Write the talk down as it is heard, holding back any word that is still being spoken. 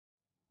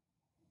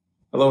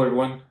Hello,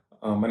 everyone.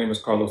 My name is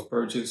Carlos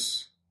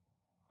Burgess.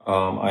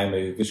 I am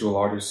a visual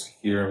artist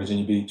here in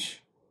Virginia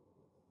Beach,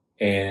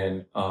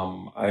 and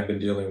I've been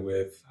dealing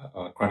with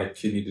chronic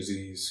kidney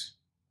disease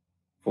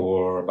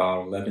for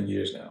about 11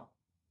 years now.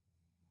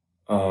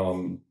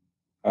 Um,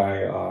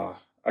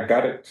 I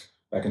got it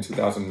back in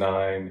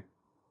 2009,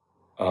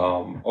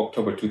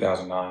 October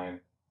 2009,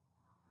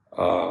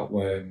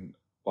 while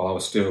I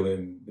was still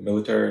in the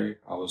military.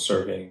 I was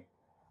serving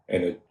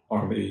in the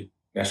Army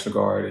National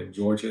Guard in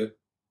Georgia.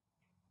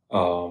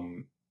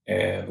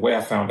 And the way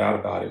I found out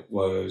about it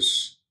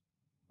was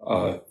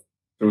uh,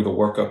 through the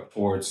workup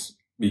towards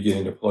me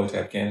getting deployed to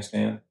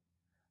Afghanistan.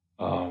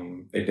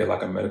 They did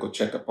like a medical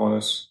checkup on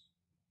us,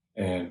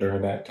 and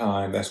during that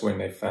time, that's when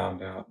they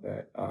found out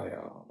that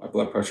my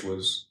blood pressure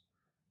was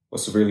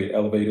severely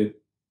elevated.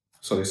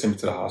 So they sent me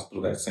to the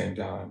hospital that same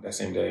time, that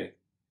same day,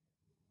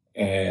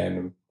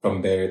 and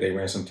from there they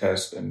ran some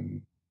tests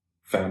and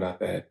found out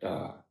that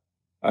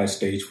I had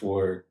stage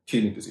 4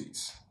 kidney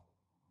disease.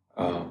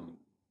 Um,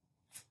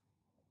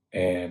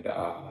 and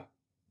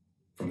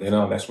From then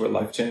on, that's where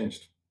life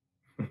changed.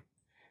 You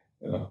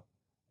know,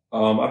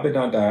 I've been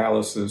on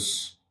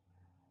dialysis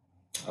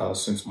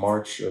since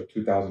March of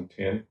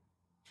 2010,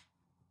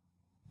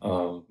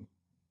 um,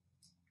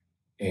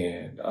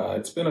 and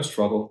it's been a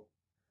struggle.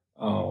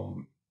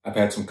 I've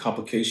had some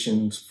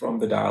complications from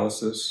the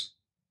dialysis,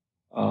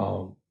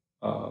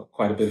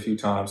 quite a few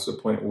times, to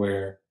the point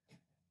where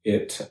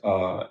it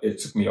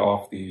took me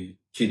off the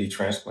kidney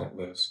transplant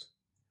list.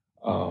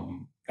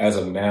 As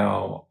of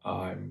now,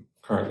 I'm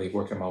currently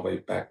working my way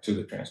back to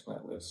the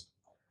transplant list.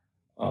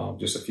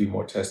 Just a few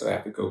more tests that I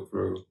have to go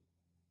through,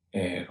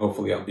 and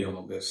hopefully I'll be on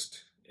the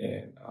list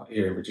here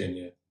in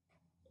Virginia.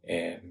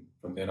 And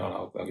from then on,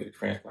 I'll get a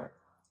transplant.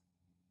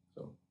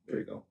 So there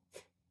you go.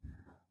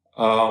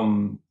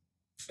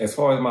 As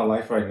far as my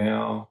life right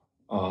now,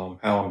 how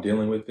I'm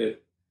dealing with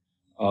it,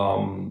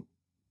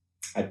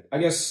 I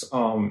guess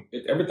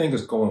everything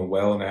is going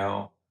well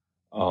now.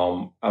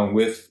 I'm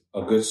with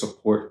a good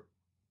support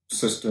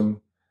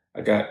system.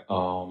 I got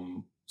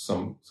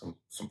some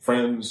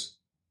friends.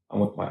 I'm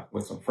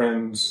with some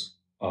friends.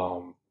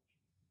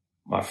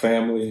 My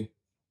family,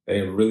 they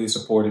have really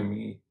supported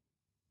me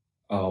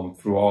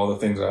through all the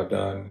things I've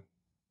done.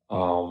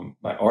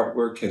 My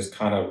artwork has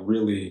kind of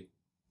really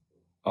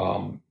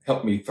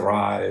helped me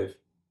thrive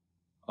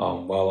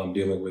while I'm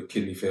dealing with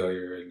kidney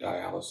failure and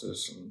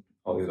dialysis and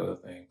all these other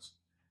things.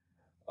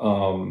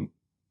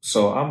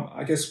 So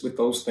I guess with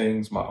those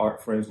things, my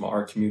art friends, my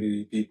art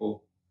community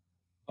people,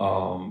 a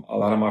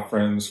lot of my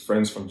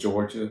friends from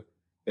Georgia,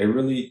 they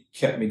really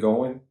kept me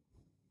going,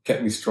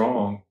 kept me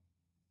strong.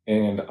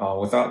 And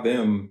without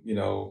them,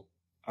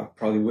 I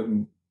probably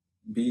wouldn't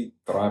be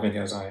thriving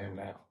as I am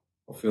now.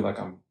 I feel like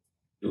I'm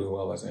doing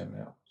well as I am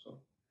now.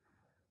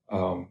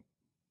 Um,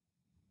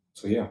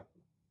 so yeah.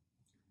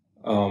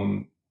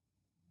 Um,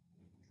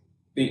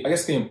 I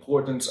guess the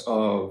importance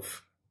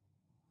of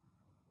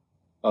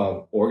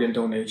organ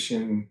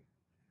donation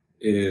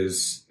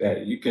is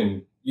that you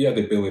have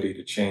the ability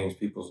to change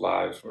people's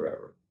lives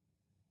forever.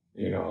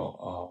 You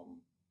know,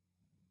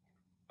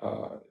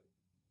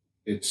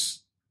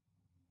 it's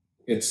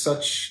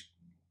such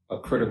a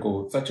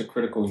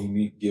critical,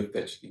 unique gift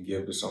that you can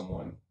give to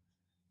someone.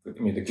 I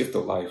mean, the gift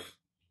of life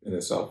in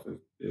itself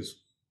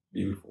is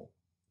beautiful.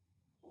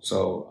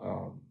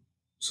 So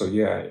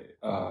yeah,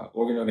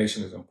 organ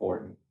donation is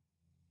important,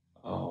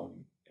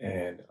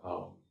 and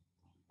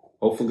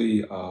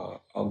hopefully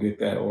I'll get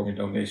that organ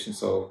donation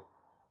so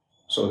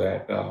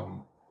that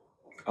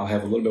I'll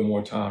have a little bit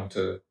more time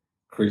to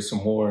create some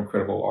more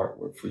incredible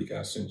artwork for you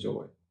guys to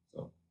enjoy.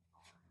 So,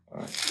 all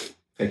right,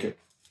 take care.